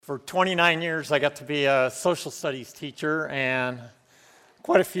For 29 years, I got to be a social studies teacher, and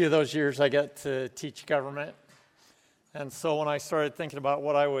quite a few of those years I got to teach government. And so when I started thinking about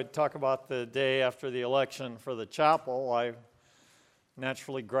what I would talk about the day after the election for the chapel, I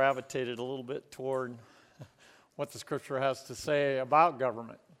naturally gravitated a little bit toward what the Scripture has to say about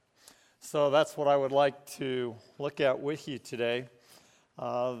government. So that's what I would like to look at with you today.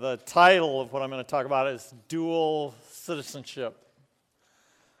 The title of what I'm going to talk about is Dual Citizenship.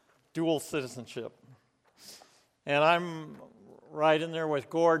 Dual citizenship. And I'm right in there with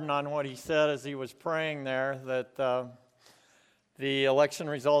Gordon on what he said as he was praying there, that the election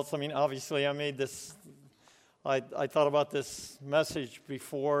results, obviously I made this, I thought about this message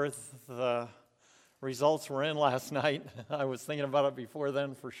before the results were in last night. I was thinking about it before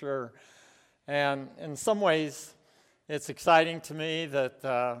then for sure. And in some ways, it's exciting to me that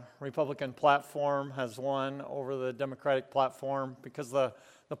the Republican platform has won over the Democratic platform, because the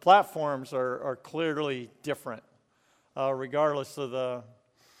platforms are clearly different, regardless of the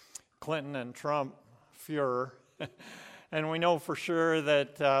Clinton and Trump furor. And we know for sure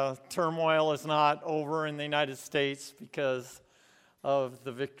that turmoil is not over in the United States because of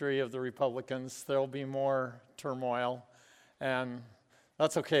the victory of the Republicans. There will be more turmoil, and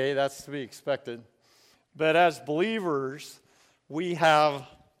that's okay. That's to be expected. But as believers, we have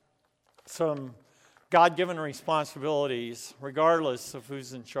some God-given responsibilities regardless of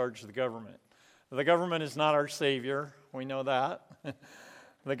who's in charge of the government. The government is not our Savior. We know that.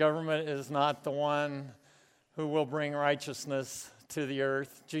 The government is not the one who will bring righteousness to the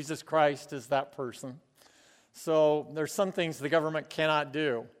earth. Jesus Christ is that person. So there's some things the government cannot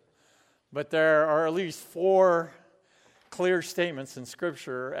do. But there are at least 4 clear statements in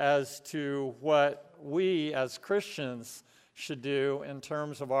Scripture as to what we as Christians should do in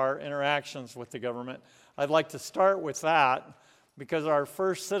terms of our interactions with the government. I'd like to start with that because our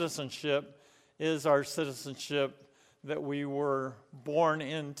first citizenship is our citizenship that we were born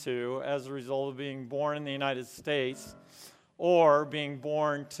into as a result of being born in the United States or being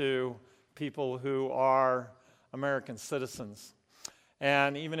born to people who are American citizens.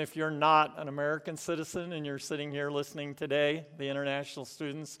 And even if you're not an American citizen and you're sitting here listening today, the international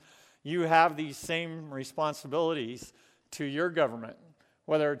students, you have these same responsibilities to your government,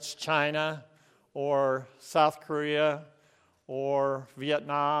 whether it's China or South Korea or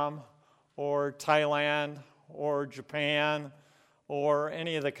Vietnam or Thailand or Japan or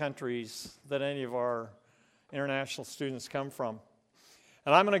any of the countries that any of our international students come from.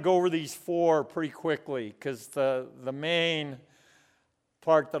 And I'm going to go over these 4 pretty quickly because the main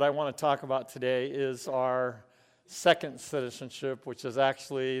part that I want to talk about today is our second citizenship, which is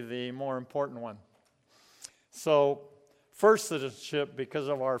actually the more important one. So, first citizenship, because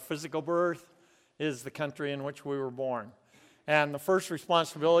of our physical birth, is the country in which we were born. And the first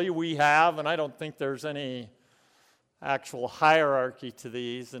responsibility we have, and I don't think there's any actual hierarchy to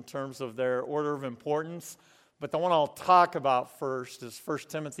these in terms of their order of importance, but the one I'll talk about first is 1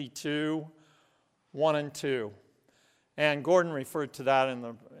 Timothy 2, 1 and 2. And Gordon referred to that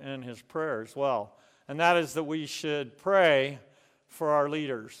in his prayer as well. And that is that we should pray for our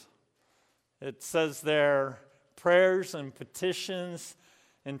leaders. It says there, prayers and petitions,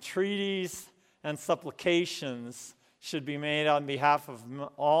 entreaties and supplications should be made on behalf of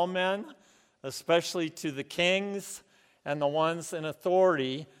all men, especially to the kings and the ones in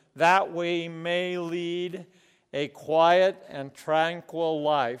authority, that we may lead a quiet and tranquil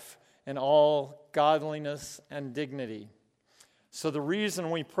life in all godliness and dignity. So the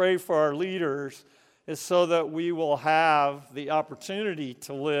reason we pray for our leaders is so that we will have the opportunity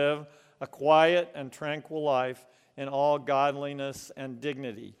to live a quiet and tranquil life in all godliness and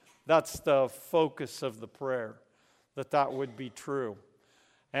dignity. That's the focus of the prayer, that would be true.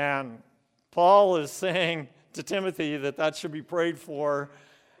 And Paul is saying to Timothy that should be prayed for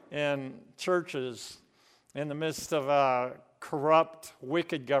in churches in the midst of a corrupt,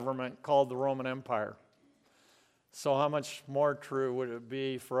 wicked government called the Roman Empire. So how much more true would it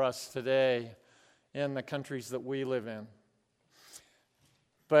be for us today in the countries that we live in?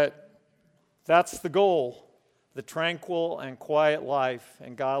 But that's the goal, the tranquil and quiet life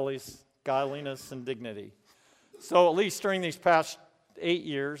and godliness and dignity. So at least during these past 8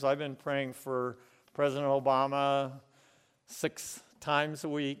 years, I've been praying for President Obama 6 times a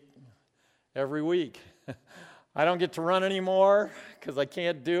week, every week. I don't get to run anymore because I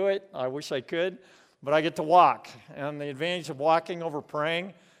can't do it. I wish I could, but I get to walk. And the advantage of walking over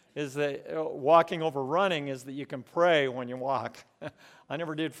praying is that walking over running is that you can pray when you walk. I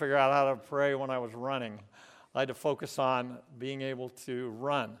never did figure out how to pray when I was running. I had to focus on being able to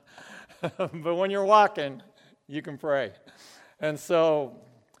run. But when you're walking, you can pray. And so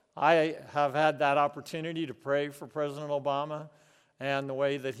I have had that opportunity to pray for President Obama and the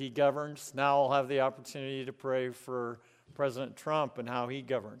way that he governs. Now I'll have the opportunity to pray for President Trump and how he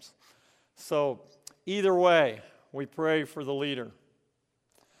governs. So either way, we pray for the leader.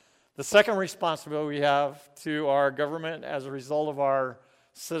 The second responsibility we have to our government as a result of our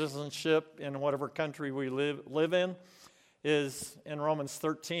citizenship in whatever country we live in is in Romans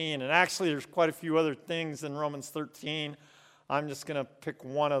 13. And actually, there's quite a few other things in Romans 13. I'm just going to pick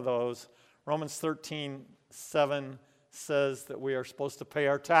one of those. Romans 13:7 says that we are supposed to pay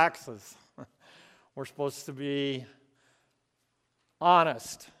our taxes. We're supposed to be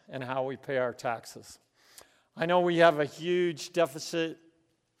honest in how we pay our taxes. I know we have a huge deficit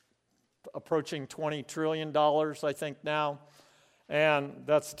approaching $20 trillion, I think now, and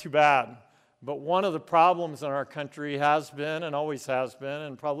that's too bad. But one of the problems in our country has been, and always has been,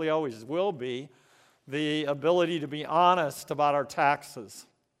 and probably always will be, the ability to be honest about our taxes.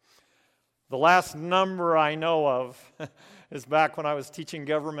 The last number I know of is back when I was teaching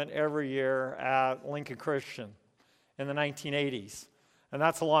government every year at Lincoln Christian in the 1980s. And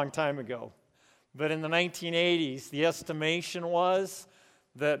that's a long time ago. But in the 1980s, the estimation was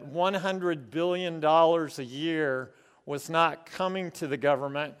that $100 billion a year was not coming to the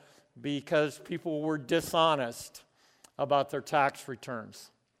government because people were dishonest about their tax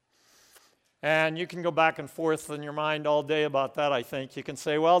returns. And you can go back and forth in your mind all day about that, I think. You can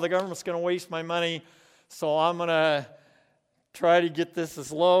say, well, the government's going to waste my money, so I'm going to try to get this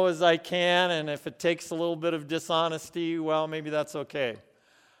as low as I can, and if it takes a little bit of dishonesty, well, maybe that's okay.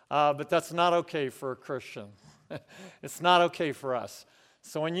 But that's not okay for a Christian. It's not okay for us.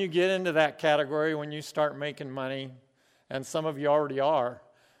 So when you get into that category, when you start making money, and some of you already are,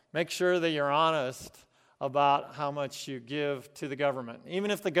 make sure that you're honest about how much you give to the government.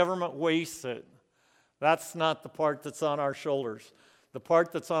 Even if the government wastes it, that's not the part that's on our shoulders. The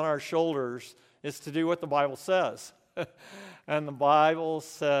part that's on our shoulders is to do what the Bible says. And the Bible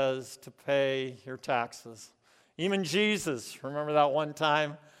says to pay your taxes. Even Jesus, remember that one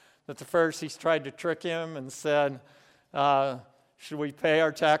time that the Pharisees tried to trick him and said, should we pay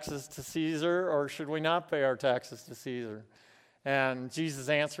our taxes to Caesar or should we not pay our taxes to Caesar? And Jesus'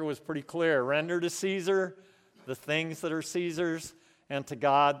 answer was pretty clear. Render to Caesar the things that are Caesar's, and to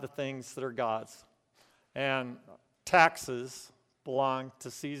God the things that are God's. And taxes belong to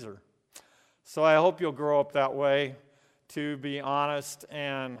Caesar. So I hope you'll grow up that way, to be honest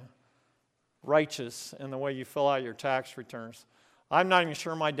and righteous in the way you fill out your tax returns. I'm not even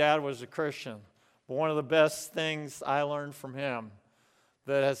sure my dad was a Christian, but one of the best things I learned from him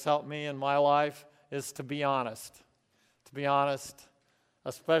that has helped me in my life is to be honest. To be honest,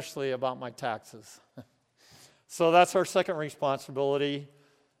 especially about my taxes. So that's our second responsibility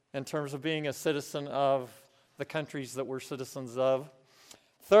in terms of being a citizen of the countries that we're citizens of.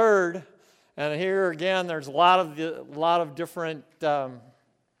 Third, and here again, there's a lot of different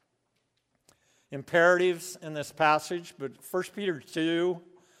imperatives in this passage, but 1 Peter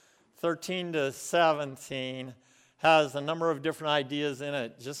 2:13-17 has a number of different ideas in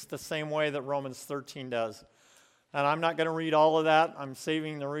it, just the same way that Romans 13 does. And I'm not going to read all of that. I'm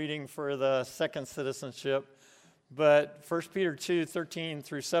saving the reading for the second citizenship. But 1 Peter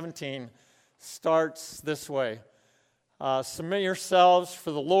 2:13-17 starts this way. Submit yourselves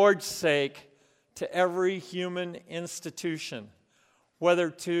for the Lord's sake to every human institution, whether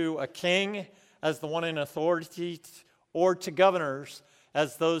to a king as the one in authority or to governors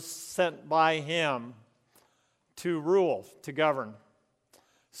as those sent by him to rule, to govern.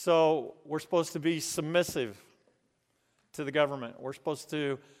 So we're supposed to be submissive to the government. We're supposed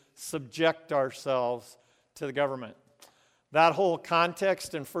to subject ourselves to the government. That whole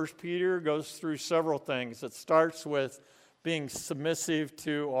context in 1 Peter goes through several things. It starts with being submissive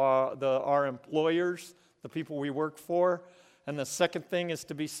to our employers, the people we work for. And the second thing is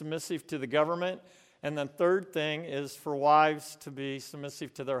to be submissive to the government. And the third thing is for wives to be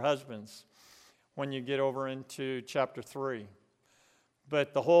submissive to their husbands when you get over into chapter 3.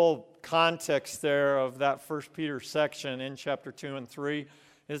 But the whole context there of that 1 Peter section in chapter 2 and 3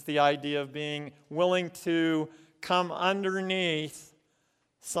 is the idea of being willing to come underneath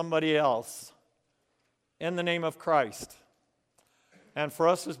somebody else in the name of Christ. And for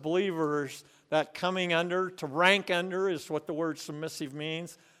us as believers, that coming under, to rank under, is what the word submissive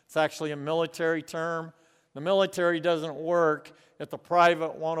means. It's actually a military term. The military doesn't work if the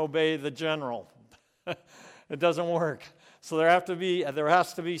private won't obey the general. It doesn't work. So there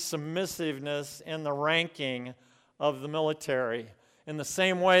has to be submissiveness in the ranking of the military. In the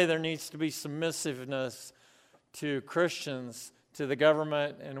same way, there needs to be submissiveness to Christians, to the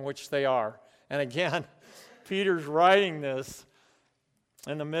government in which they are. And again, Peter's writing this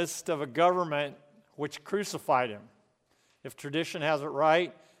in the midst of a government which crucified him. If tradition has it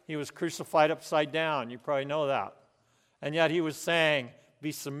right, he was crucified upside down. You probably know that. And yet he was saying,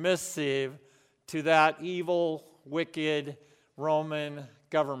 be submissive to that evil, wicked Roman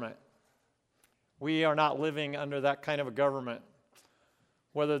government. We are not living under that kind of a government.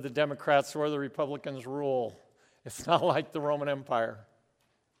 Whether the Democrats or the Republicans rule, it's not like the Roman Empire.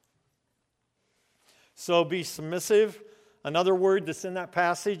 So be submissive. Another word that's in that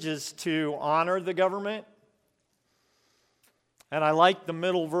passage is to honor the government. And I like the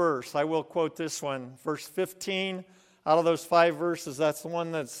middle verse. I will quote this one. Verse 15, out of those 5 verses, that's the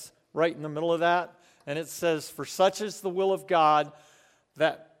one that's right in the middle of that. And it says, for such is the will of God,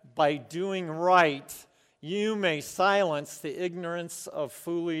 that by doing right, you may silence the ignorance of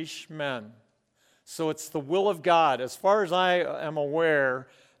foolish men. So it's the will of God. As far as I am aware,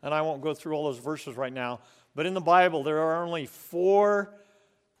 and I won't go through all those verses right now, but in the Bible there are only 4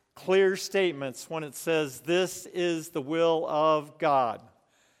 clear statements when it says this is the will of God.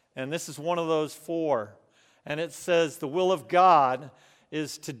 And this is one of those 4. And it says the will of God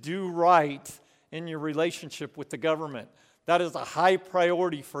is to do right in your relationship with the government. That is a high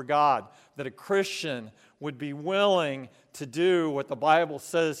priority for God, that a Christian would be willing to do what the Bible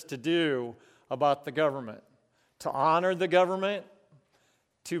says to do about the government. To honor the government,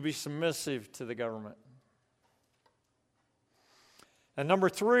 to be submissive to the government. And number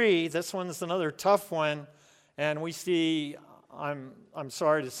 3, this one's another tough one, and we see, I'm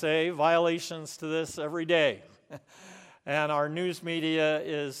sorry to say, violations to this every day. And our news media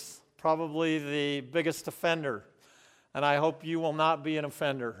is probably the biggest offender. And I hope you will not be an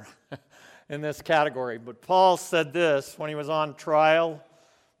offender in this category. But Paul said this when he was on trial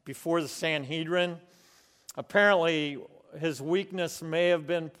before the Sanhedrin. Apparently, his weakness may have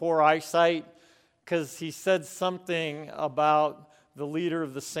been poor eyesight, because he said something about the leader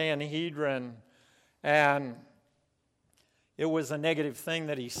of the Sanhedrin, and it was a negative thing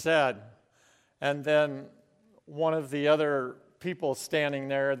that he said. And then one of the other people standing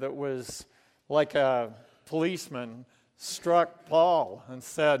there that was like a policeman struck Paul and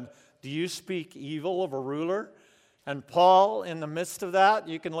said, do you speak evil of a ruler? And Paul, in the midst of that,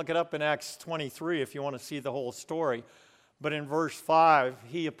 you can look it up in Acts 23 if you want to see the whole story. But in verse 5,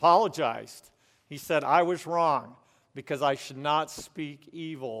 he apologized. He said, I was wrong because I should not speak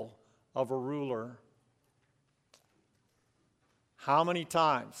evil of a ruler. How many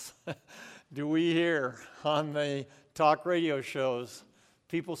times do we hear on the talk radio shows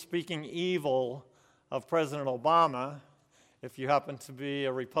people speaking evil of President Obama, if you happen to be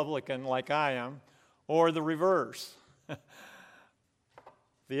a Republican like I am, or the reverse?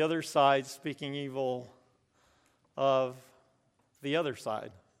 The other side speaking evil of the other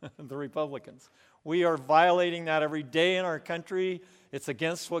side, the Republicans. We are violating that every day in our country. It's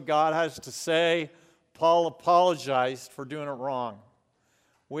against what God has to say. Paul apologized for doing it wrong.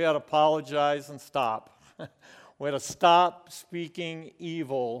 We ought to apologize and stop. We ought to stop speaking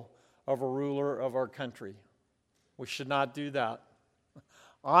evil of a ruler of our country. We should not do that.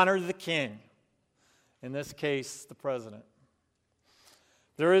 Honor the king. In this case, the president.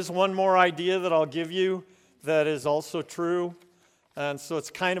 There is one more idea that I'll give you that is also true. And so it's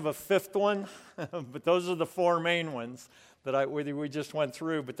kind of a 5th one, but those are the 4 main ones that we just went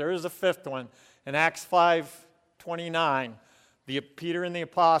through. But there is a 5th one. In Acts 5:29, Peter and the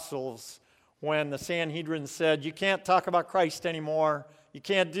apostles, when the Sanhedrin said, you can't talk about Christ anymore, you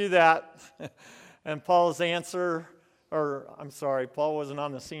can't do that. And Paul's answer, Paul wasn't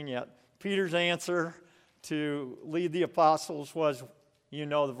on the scene yet. Peter's answer to lead the apostles was, you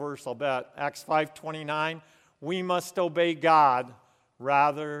know the verse, I'll bet, Acts 5:29, we must obey God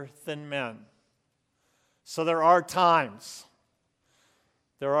rather than men. So there are times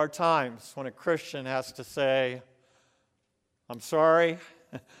when a Christian has to say, I'm sorry,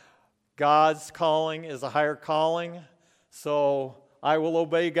 God's calling is a higher calling, so I will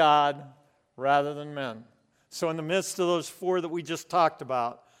obey God rather than men. So in the midst of those 4 that we just talked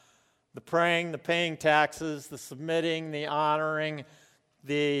about, the praying, the paying taxes, the submitting, the honoring,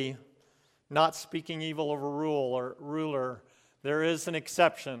 the not speaking evil of a ruler, there is an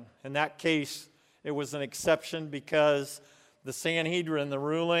exception. In that case, it was an exception because the Sanhedrin, the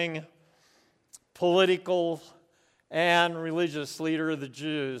ruling political and religious leader of the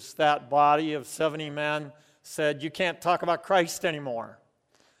Jews, that body of 70 men, said, you can't talk about Christ anymore.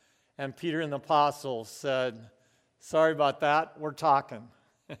 And Peter and the apostles said, sorry about that, we're talking.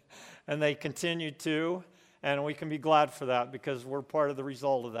 And they continued to, and we can be glad for that because we're part of the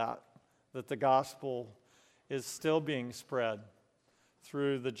result of that the gospel is still being spread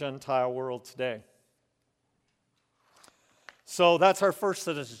through the Gentile world today. So that's our first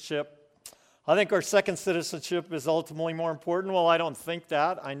citizenship. I think our second citizenship is ultimately more important. Well, I don't think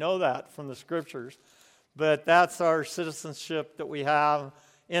that. I know that from the scriptures. But that's our citizenship that we have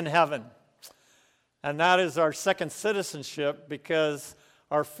in heaven. And that is our second citizenship because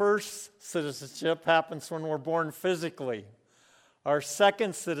our first citizenship happens when we're born physically. Our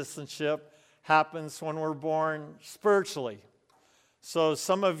second citizenship happens when we're born spiritually. So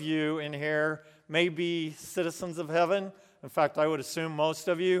some of you in here may be citizens of heaven. In fact, I would assume most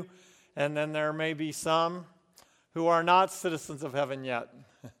of you. And then there may be some who are not citizens of heaven yet.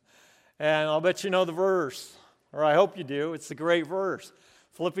 And I'll bet you know the verse, or I hope you do. It's a great verse.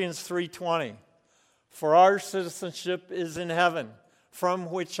 Philippians 3:20. For our citizenship is in heaven,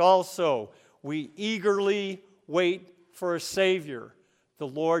 from which also we eagerly wait for a Savior, the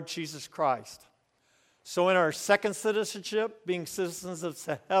Lord Jesus Christ. So in our second citizenship, being citizens of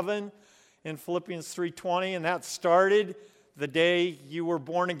heaven, in Philippians 3:20, and that started the day you were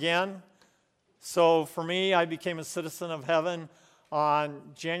born again. So for me, I became a citizen of heaven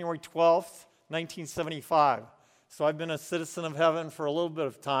on January 12th, 1975. So I've been a citizen of heaven for a little bit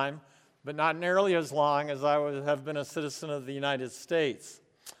of time, but not nearly as long as I would have been a citizen of the United States.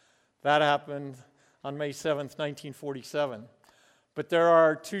 That happened on May 7th, 1947. But there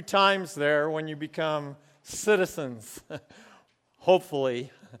are 2 times there when you become citizens,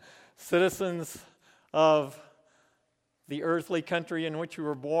 hopefully, citizens of the earthly country in which you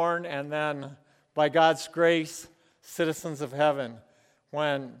were born, and then, by God's grace, citizens of heaven,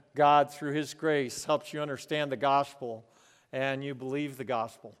 when God, through His grace, helps you understand the gospel and you believe the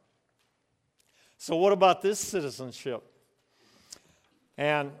gospel. So what about this citizenship?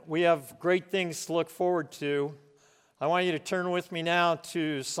 And we have great things to look forward to. I want you to turn with me now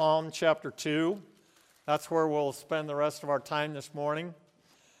to Psalm chapter 2. That's where we'll spend the rest of our time this morning.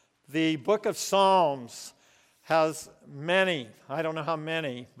 The book of Psalms has many, I don't know how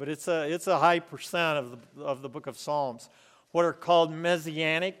many, but it's a high percent of the book of Psalms, what are called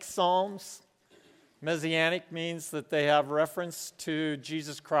messianic psalms. Messianic means that they have reference to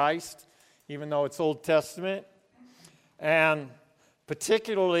Jesus Christ, even though it's Old Testament. And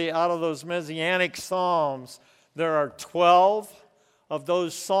particularly out of those messianic psalms, there are 12 of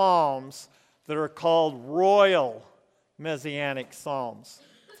those psalms that are called royal messianic psalms.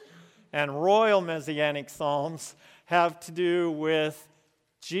 And royal messianic psalms have to do with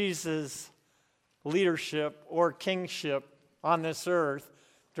Jesus' leadership or kingship on this earth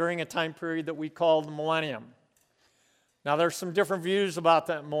during a time period that we call the millennium. Now, there's some different views about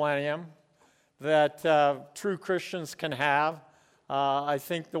that millennium that true Christians can have. I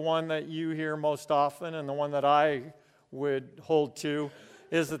think the one that you hear most often and the one that I would hold to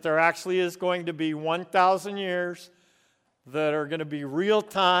is that there actually is going to be 1,000 years that are going to be real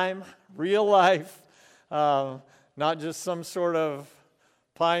time, real life, not just some sort of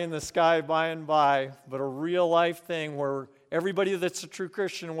pie in the sky by and by, but a real life thing where everybody that's a true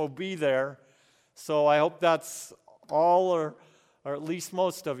Christian will be there. So I hope that's all, or at least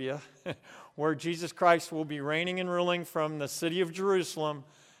most of you, where Jesus Christ will be reigning and ruling from the city of Jerusalem,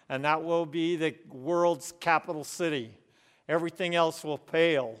 and that will be the world's capital city. Everything else will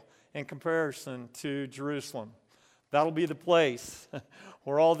pale in comparison to Jerusalem. That'll be the place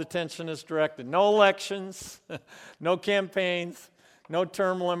where all the attention is directed. No elections, no campaigns, no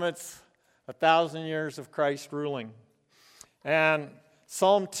term limits, 1,000 years of Christ ruling. And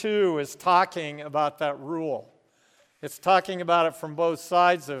Psalm 2 is talking about that rule. It's talking about it from both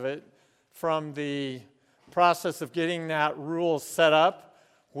sides of it, from the process of getting that rule set up,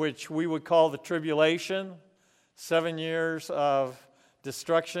 which we would call the tribulation, 7 years of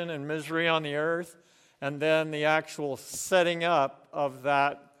destruction and misery on the earth, and then the actual setting up of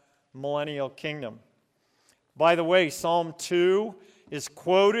that millennial kingdom. By the way, Psalm 2 is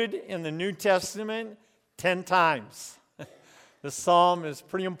quoted in the New Testament 10 times. This psalm is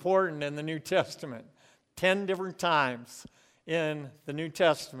pretty important in the New Testament. 10 different times in the New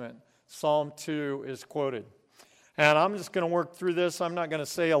Testament, Psalm 2 is quoted. And I'm just going to work through this. I'm not going to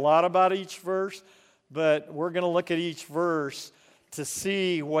say a lot about each verse, but we're going to look at each verse to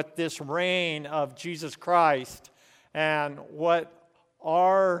see what this reign of Jesus Christ and what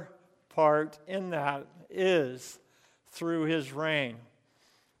our part in that is through His reign.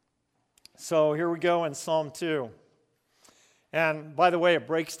 So here we go in Psalm 2. And by the way, it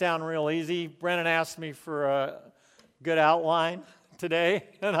breaks down real easy. Brennan asked me for a good outline today,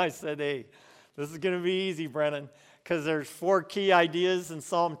 and I said, hey, this is going to be easy, Brennan, because there's 4 key ideas in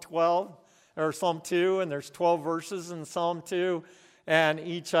Psalm 2, and there's 12 verses in Psalm 2, and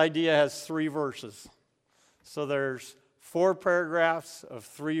each idea has 3 verses. So there's 4 paragraphs of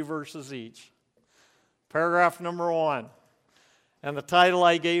 3 verses each. Paragraph number 1. And the title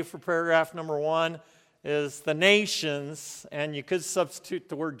I gave for paragraph number 1 is The Nations, and you could substitute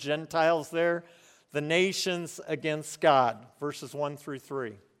the word Gentiles there, the nations against God, verses 1 through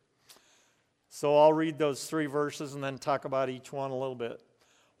 3. So I'll read those 3 verses and then talk about each one a little bit.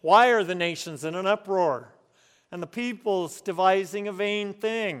 Why are the nations in an uproar, and the peoples devising a vain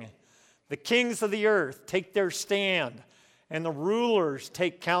thing? The kings of the earth take their stand, and the rulers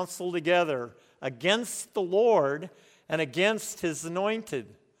take counsel together against the Lord and against his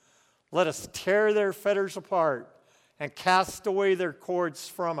anointed. Let us tear their fetters apart and cast away their cords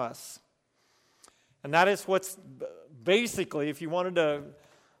from us. And that is what's basically, if you wanted to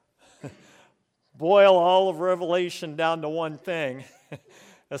boil all of Revelation down to one thing,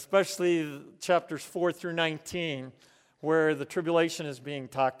 especially chapters 4 through 19, where the tribulation is being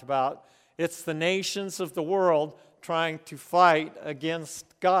talked about, it's the nations of the world trying to fight against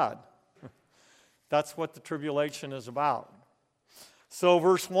God. That's what the tribulation is about. So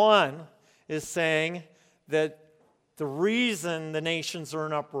verse 1 is saying that the reason the nations are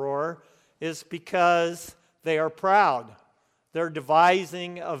in uproar is because they are proud. They're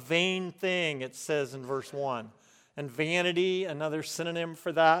devising a vain thing, it says in verse 1. And vanity, another synonym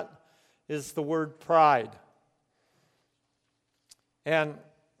for that, is the word pride. And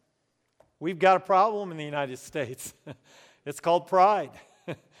we've got a problem in the United States. It's called pride.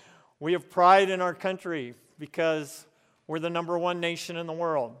 We have pride in our country because we're the number 1 nation in the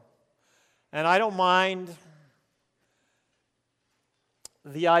world. And I don't mind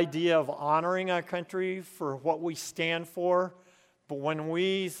the idea of honoring our country for what we stand for, but when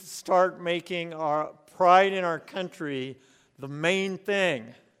we start making our pride in our country the main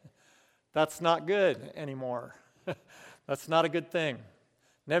thing, that's not good anymore. That's not a good thing.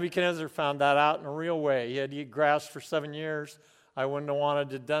 Nebuchadnezzar found that out in a real way. He had to eat grass for 7 years. I wouldn't have wanted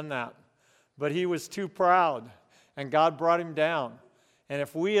to have done that. But he was too proud, and God brought him down. And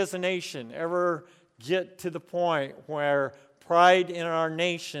if we as a nation ever get to the point where pride in our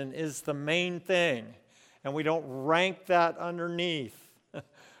nation is the main thing, and we don't rank that underneath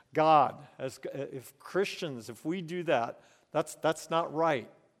God, if Christians, if we do that, that's not right.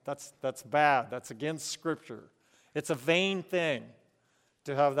 That's bad. That's against Scripture. It's a vain thing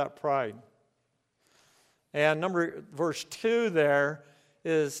to have that pride. And verse 2 there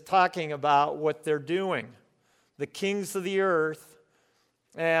is talking about what they're doing. The kings of the earth,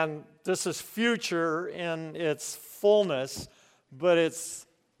 and this is future in its fullness, but it's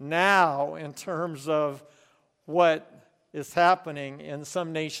now in terms of what is happening in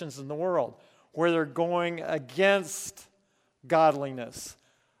some nations in the world, where they're going against godliness,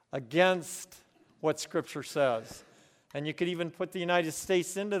 against what Scripture says. And you could even put the United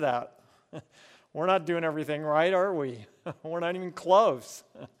States into that. We're not doing everything right, are we? We're not even close.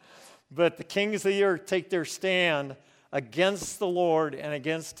 But the kings of the earth take their stand against the Lord and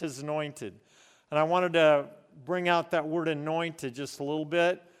against his anointed. And I wanted to bring out that word anointed just a little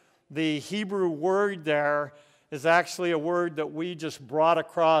bit. The Hebrew word there is actually a word that we just brought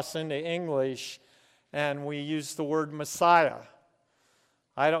across into English, and we use the word Messiah.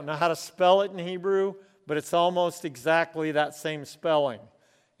 I don't know how to spell it in Hebrew, but it's almost exactly that same spelling.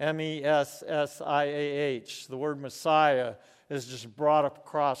 M-E-S-S-I-A-H. The word Messiah is just brought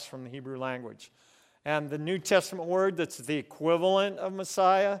across from the Hebrew language. And the New Testament word that's the equivalent of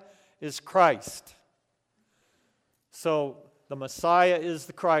Messiah is Christ. So the Messiah is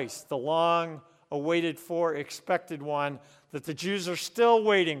the Christ, the long-awaited for, expected one that the Jews are still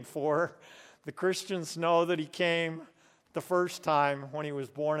waiting for. The Christians know that he came the first time when he was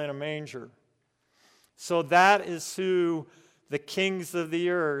born in a manger. So that is who the kings of the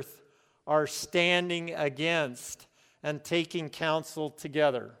earth are standing against and taking counsel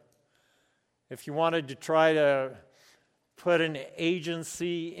together. If you wanted to try to put an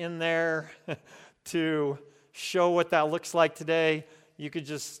agency in there to show what that looks like today, you could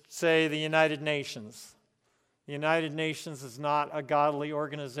just say the United Nations. The United Nations is not a godly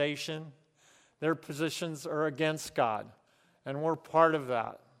organization. Their positions are against God, and we're part of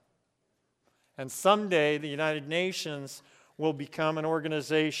that. And someday the United Nations will become an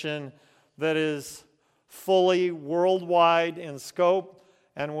organization that is fully worldwide in scope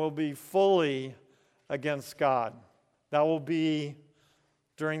and will be fully against God. That will be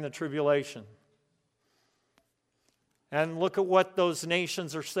during the tribulation. And look at what those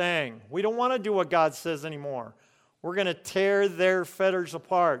nations are saying. We don't want to do what God says anymore. We're going to tear their fetters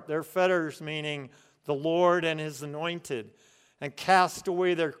apart. Their fetters meaning the Lord and his anointed, and cast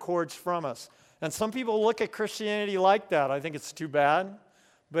away their cords from us. And some people look at Christianity like that. I think it's too bad,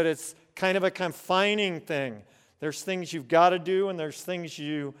 but it's kind of a confining thing. There's things you've got to do, and there's things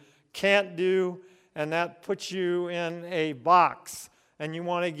you can't do, and that puts you in a box, and you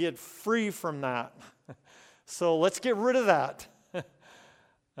want to get free from that. So let's get rid of that.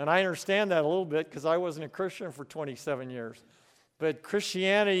 And I understand that a little bit because I wasn't a Christian for 27 years. But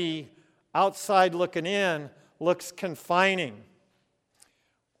Christianity, outside looking in, looks confining.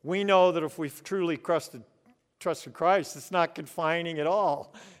 We know that if we've truly trusted Christ, it's not confining at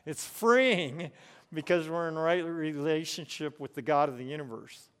all. It's freeing because we're in right relationship with the God of the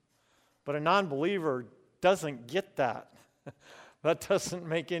universe. But a non-believer doesn't get that. That doesn't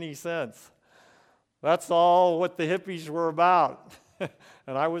make any sense. That's all what the hippies were about.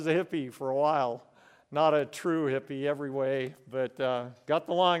 And I was a hippie for a while. Not a true hippie every way, but got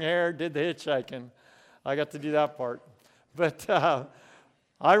the long hair, did the hitchhiking. I got to do that part. But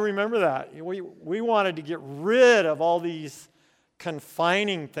I remember that. We wanted to get rid of all these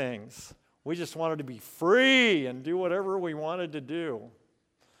confining things. We just wanted to be free and do whatever we wanted to do.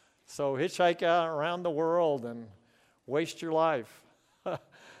 So hitchhike out around the world and waste your life.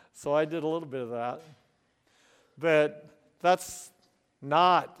 So I did a little bit of that. But that's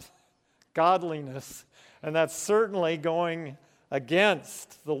not godliness. And that's certainly going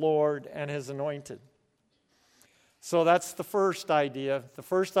against the Lord and His anointed. So that's the first idea. The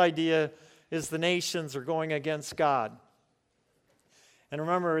first idea is the nations are going against God. And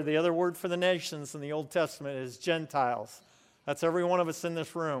remember, the other word for the nations in the Old Testament is Gentiles. That's every one of us in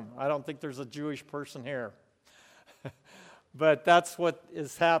this room. I don't think there's a Jewish person here. But that's what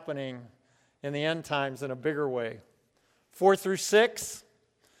is happening in the end times in a bigger way. 4 through 6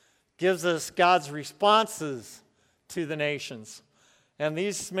 gives us God's responses to the nations. And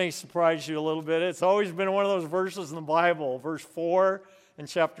these may surprise you a little bit. It's always been one of those verses in the Bible. Verse 4 in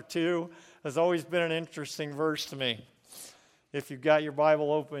chapter 2 has always been an interesting verse to me. If you've got your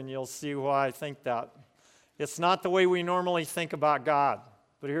Bible open, you'll see why I think that. It's not the way we normally think about God.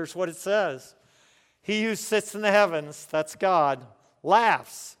 But here's what it says. He who sits in the heavens, that's God,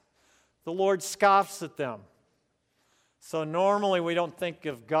 laughs. The Lord scoffs at them. So normally we don't think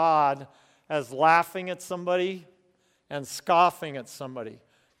of God as laughing at somebody and scoffing at somebody.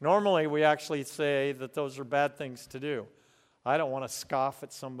 Normally we actually say that those are bad things to do. I don't want to scoff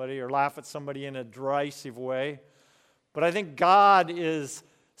at somebody or laugh at somebody in a derisive way. But I think God is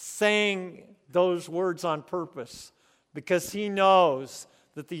saying those words on purpose because He knows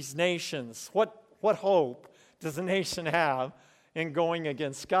that these nations, what hope does a nation have in going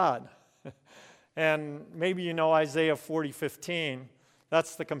against God? And maybe you know Isaiah 40:15.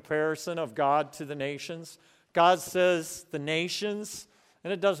 That's the comparison of God to the nations. God says the nations,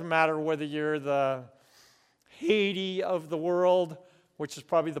 and it doesn't matter whether you're the Haiti of the world, which is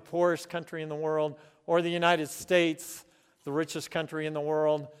probably the poorest country in the world, or the United States, the richest country in the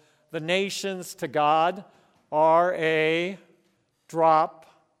world. The nations to God are a drop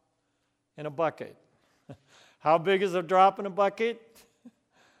in a bucket. How big is a drop in a bucket?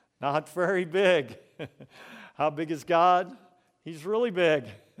 Not very big. How big is God? He's really big.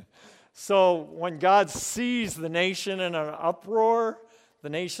 So when God sees the nation in an uproar, the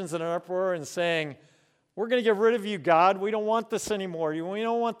nation's in an uproar and saying, we're going to get rid of you, God. We don't want this anymore. We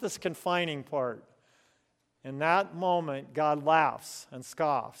don't want this confining part. In that moment, God laughs and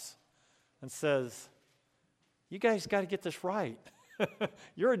scoffs and says, you guys got to get this right.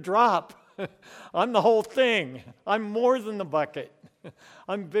 You're a drop. I'm the whole thing. I'm more than the bucket.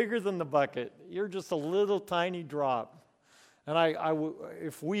 I'm bigger than the bucket. You're just a little tiny drop. And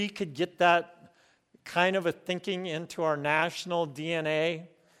if we could get that kind of a thinking into our national DNA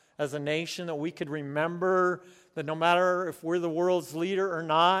as a nation, that we could remember that no matter if we're the world's leader or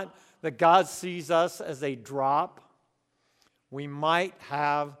not, that God sees us as a drop, we might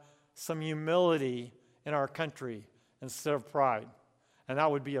have some humility in our country instead of pride. And that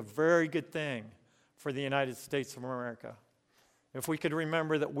would be a very good thing for the United States of America. If we could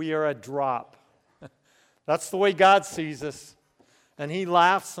remember that we are a drop. That's the way God sees us. And He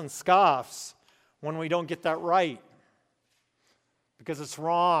laughs and scoffs when we don't get that right. Because it's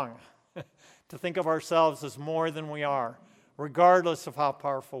wrong to think of ourselves as more than we are, regardless of how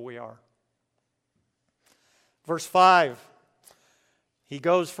powerful we are. Verse 5, He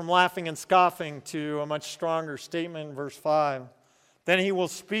goes from laughing and scoffing to a much stronger statement in verse 5. Then He will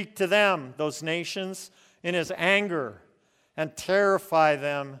speak to them, those nations, in His anger and terrify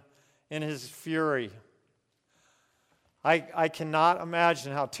them in His fury. I cannot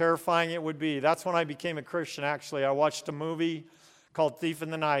imagine how terrifying it would be. That's when I became a Christian, actually. I watched a movie called Thief in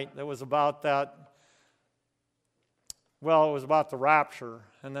the Night that was about that. Well, it was about the rapture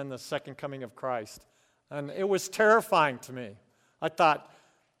and then the second coming of Christ. And it was terrifying to me. I thought,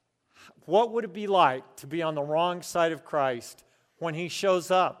 what would it be like to be on the wrong side of Christ when He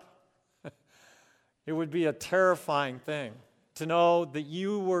shows up? It would be a terrifying thing to know that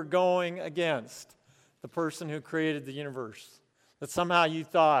you were going against the person who created the universe, that somehow you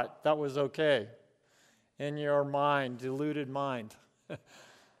thought that was okay in your mind, deluded mind.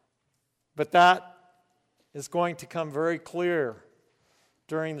 But that is going to come very clear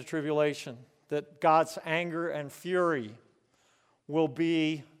during the tribulation, that God's anger and fury will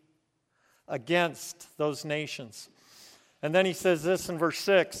be against those nations. And then he says this in verse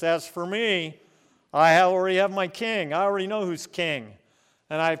 6, "As for me, I already have my king. I already know who's king.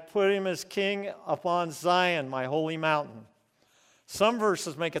 And I've put him as king upon Zion, my holy mountain." Some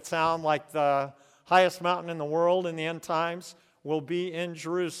verses make it sound like the highest mountain in the world in the end times will be in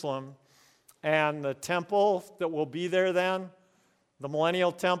Jerusalem. And the temple that will be there then, the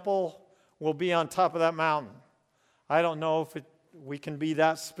millennial temple, will be on top of that mountain. I don't know if we can be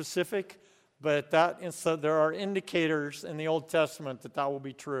that specific, but there are indicators in the Old Testament that will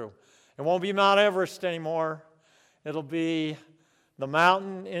be true. It won't be Mount Everest anymore. It'll be the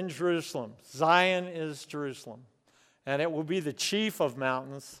mountain in Jerusalem. Zion is Jerusalem. And it will be the chief of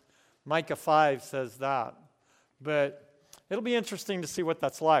mountains. Micah 5 says that. But it'll be interesting to see what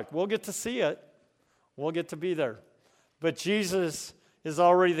that's like. We'll get to see it. We'll get to be there. But Jesus is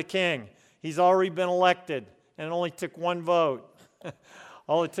already the king. He's already been elected. And it only took one vote.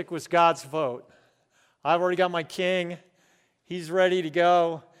 All it took was God's vote. I've already got my king. He's ready to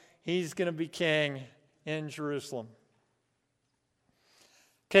go. He's going to be king in Jerusalem.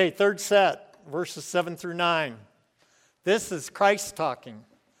 Okay, third set, verses 7 through 9. This is Christ talking.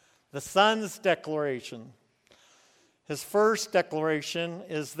 The Son's declaration. His first declaration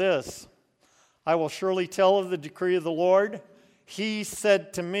is this: "I will surely tell of the decree of the Lord. He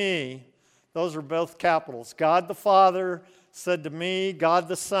said to me," those are both capitals. God the Father said to me, God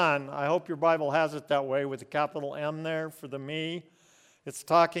the Son. I hope your Bible has it that way with a capital M there for the me. It's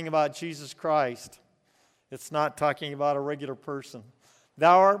talking about Jesus Christ. It's not talking about a regular person.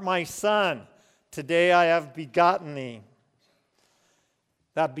 "Thou art my Son. Today I have begotten thee."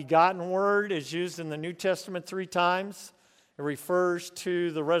 That begotten word is used in the New Testament 3 times. It refers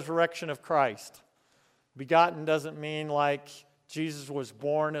to the resurrection of Christ. Begotten doesn't mean like Jesus was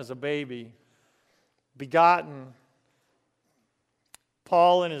born as a baby. Begotten,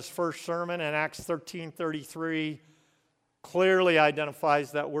 Paul in his first sermon in Acts 13:33 clearly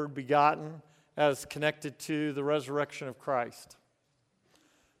identifies that word begotten as connected to the resurrection of Christ.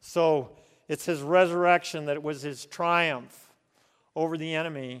 So it's his resurrection that was his triumph over the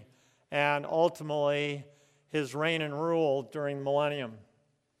enemy and ultimately his reign and rule during the millennium.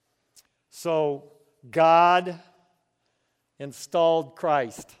 So God installed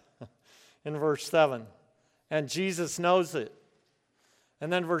Christ in verse 7, and Jesus knows it.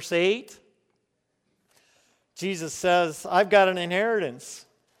 And then verse 8, Jesus says, "I've got an inheritance,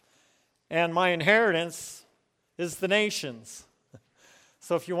 and my inheritance is the nations."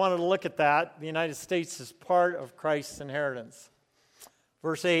 So if you wanted to look at that, the United States is part of Christ's inheritance.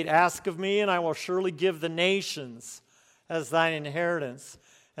 Verse 8, "Ask of me, and I will surely give the nations as thine inheritance,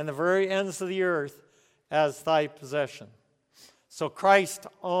 and the very ends of the earth as thy possession." So Christ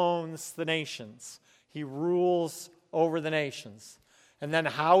owns the nations. He rules over the nations. And then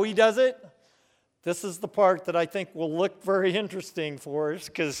how he does it, this is the part that I think will look very interesting for us,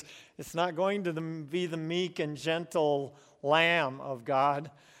 because it's not going to be the meek and gentle Lamb of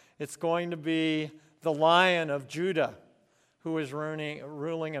God. It's going to be the Lion of Judah who is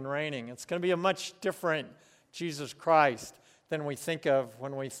ruling and reigning. It's going to be a much different Jesus Christ than we think of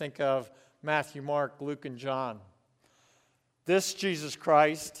when we think of Matthew, Mark, Luke, and John. This Jesus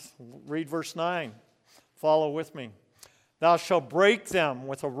Christ, read verse 9. Follow with me. "Thou shalt break them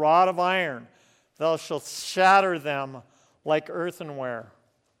with a rod of iron. Thou shalt shatter them like earthenware."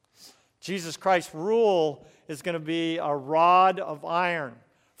 Jesus Christ's rule is going to be a rod of iron.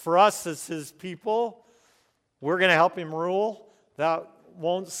 For us as his people, we're going to help him rule. That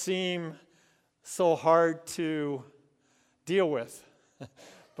won't seem so hard to deal with.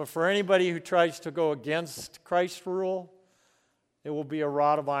 But for anybody who tries to go against Christ's rule, it will be a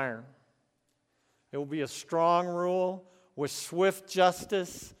rod of iron. It will be a strong rule with swift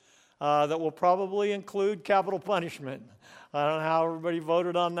justice that will probably include capital punishment. I don't know how everybody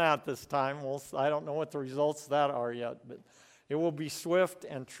voted on that this time. Well, I don't know what the results of that are yet, but it will be swift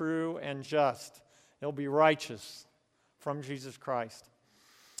and true and just. It'll be righteous from Jesus Christ.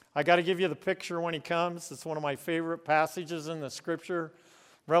 I got to give you the picture when he comes. It's one of my favorite passages in the Scripture.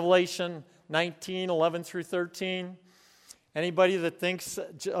 Revelation 19:11 through 13. Anybody that thinks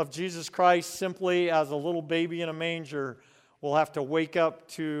of Jesus Christ simply as a little baby in a manger will have to wake up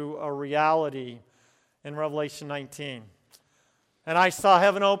to a reality in Revelation 19. "And I saw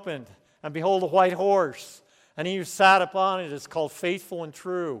heaven opened, And behold, a white horse, and he who sat upon it is called Faithful and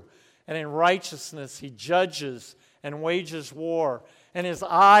True. And in righteousness he judges and wages war. And his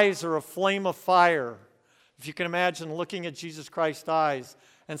eyes are a flame of fire. If you can imagine looking at Jesus Christ's eyes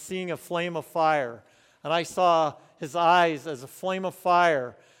and seeing a flame of fire. And I saw his eyes as a flame of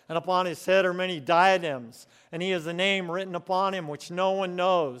fire. And upon his head are many diadems. And he has a name written upon him which no one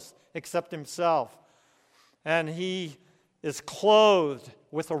knows except himself. And he is clothed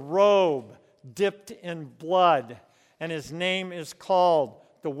with a robe dipped in blood. And his name is called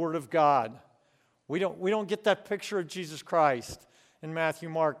the Word of God. We don't get that picture of Jesus Christ in Matthew,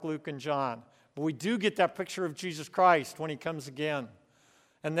 Mark, Luke, and John. But we do get that picture of Jesus Christ when he comes again.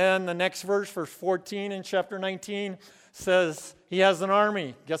 And then the next verse, verse 14 in chapter 19, says he has an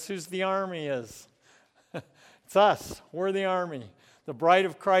army. Guess whose the army is? It's us. We're the army. The bride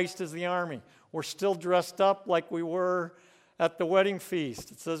of Christ is the army. We're still dressed up like we were at the wedding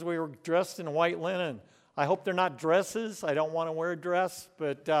feast. It says we were dressed in white linen. I hope they're not dresses. I don't want to wear a dress,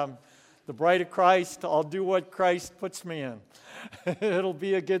 but the bride of Christ, I'll do what Christ puts me in. It'll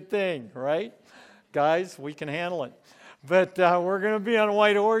be a good thing, right? Guys, we can handle it. But we're going to be on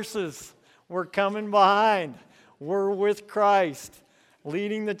white horses. We're coming behind. We're with Christ,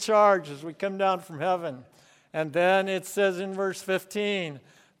 leading the charge as we come down from heaven. And then it says in verse 15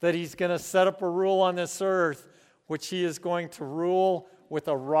 that he's going to set up a rule on this earth, which he is going to rule with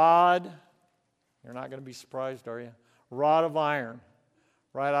a rod. You're not going to be surprised, are you? Rod of iron,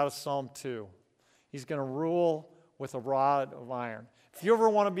 right out of Psalm 2. He's going to rule with a rod of iron. If you ever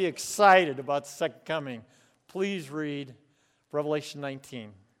want to be excited about the second coming, please read Revelation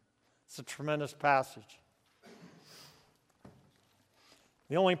 19. It's a tremendous passage.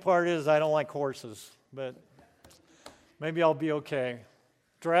 The only part is I don't like horses, but maybe I'll be okay.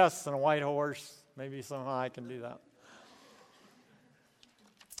 Dress and a white horse, maybe somehow I can do that.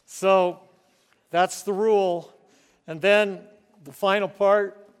 So that's the rule. And then the final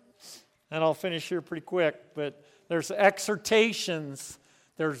part, and I'll finish here pretty quick, but there's exhortations.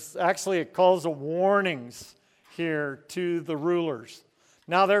 There's actually, it calls of warnings here to the rulers.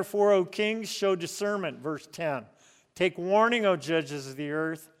 Now therefore, O kings, show discernment, verse 10. Take warning, O judges of the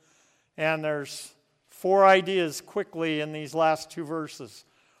earth. And there's 4 ideas quickly in these last 2 verses.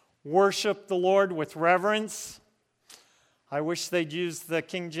 Worship the Lord with reverence. I wish they'd use the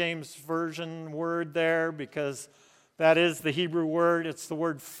King James Version word there because that is the Hebrew word. It's the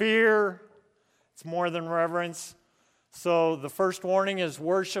word fear. It's more than reverence. So the first warning is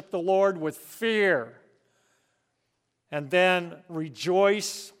worship the Lord with fear. And then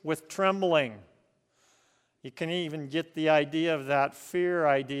rejoice with trembling. You can even get the idea of that fear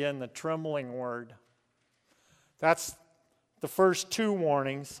idea in the trembling word. That's the first 2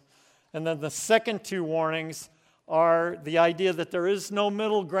 warnings. And then the second 2 warnings are the idea that there is no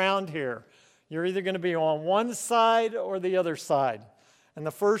middle ground here. You're either going to be on one side or the other side. And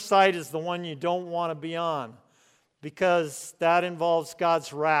the first side is the one you don't want to be on because that involves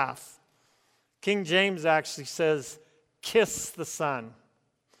God's wrath. King James actually says, kiss the Son.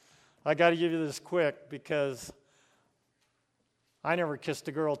 I got to give you this quick because I never kissed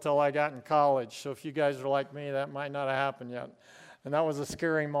a girl till I got in college. So if you guys are like me, that might not have happened yet. And that was a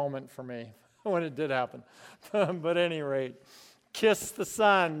scary moment for me when it did happen. But at any rate, kiss the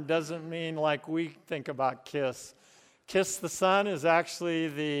Son doesn't mean like we think about kiss. Kiss the Son is actually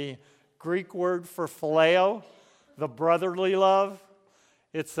the Greek word for phileo, the brotherly love.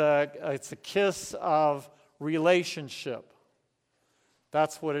 It's a kiss of relationship.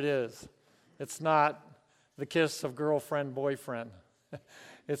 That's what it is. It's not the kiss of girlfriend, boyfriend.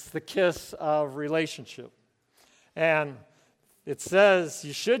 It's the kiss of relationship. And it says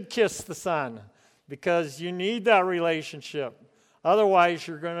you should kiss the Son because you need that relationship. Otherwise,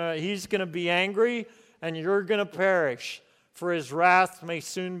 he's going to be angry and you're going to perish, for his wrath may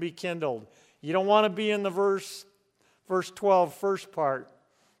soon be kindled. You don't want to be in the verse 12, first part,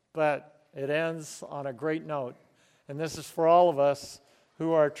 but it ends on a great note. And this is for all of us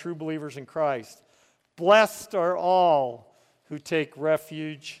who are true believers in Christ. Blessed are all who take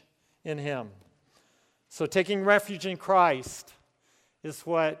refuge in him. So taking refuge in Christ is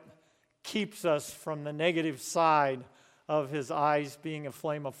what keeps us from the negative side of his eyes being a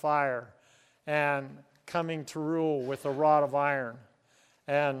flame of fire and coming to rule with a rod of iron.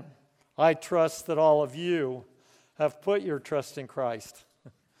 And I trust that all of you have put your trust in Christ.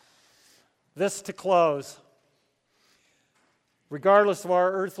 This to close. Regardless of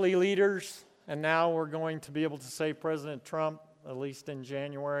our earthly leaders, and now we're going to be able to say President Trump, at least in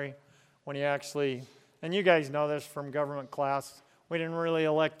January, when he actually, and you guys know this from government class, we didn't really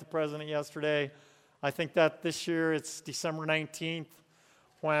elect the president yesterday. I think that this year it's December 19th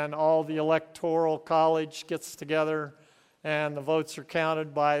when all the electoral college gets together and the votes are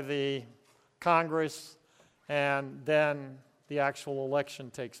counted by the Congress, and then the actual election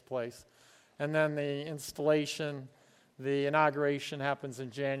takes place. And then the installation, the inauguration happens in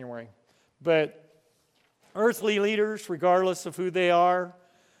January. But earthly leaders, regardless of who they are,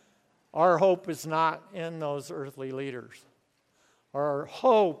 our hope is not in those earthly leaders. Our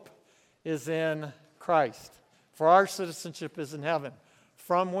hope is in Christ. For our citizenship is in heaven,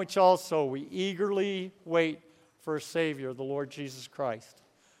 from which also we eagerly wait for a Savior, the Lord Jesus Christ.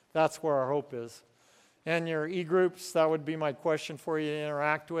 That's where our hope is. And your e-groups, that would be my question for you to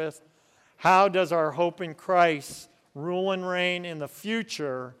interact with. How does our hope in Christ rule and reign in the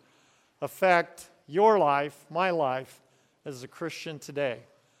future affect your life, my life, as a Christian today?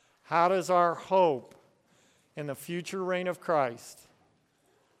 How does our hope in the future reign of Christ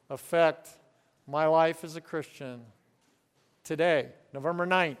affect my life as a Christian today, November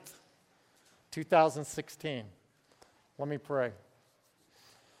 9th, 2016? Let me pray.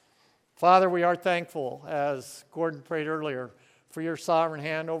 Father, we are thankful, as Gordon prayed earlier, for your sovereign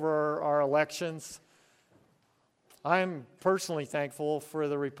hand over our elections. I'm personally thankful for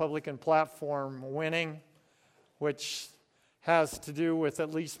the Republican platform winning, which has to do with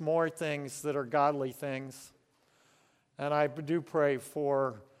at least more things that are godly things. And I do pray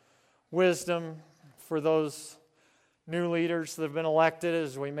for wisdom for those new leaders that have been elected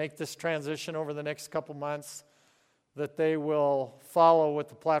as we make this transition over the next couple months, that they will follow what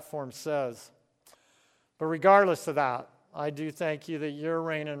the platform says. But regardless of that, I do thank you that your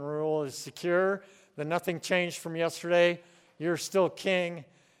reign and rule is secure, that nothing changed from yesterday. You're still king.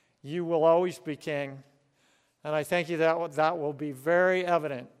 You will always be king. And I thank you that that will be very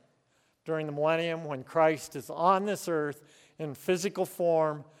evident during the millennium when Christ is on this earth in physical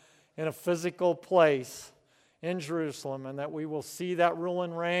form, in a physical place in Jerusalem, and that we will see that rule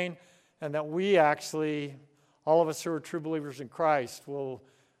and reign, and that we actually, all of us who are true believers in Christ, will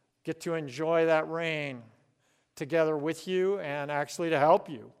get to enjoy that reign together with you and actually to help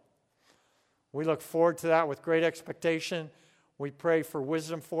you. We look forward to that with great expectation. We pray for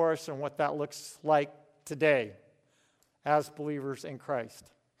wisdom for us and what that looks like today as believers in Christ.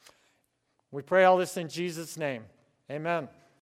 We pray all this in Jesus' name. Amen.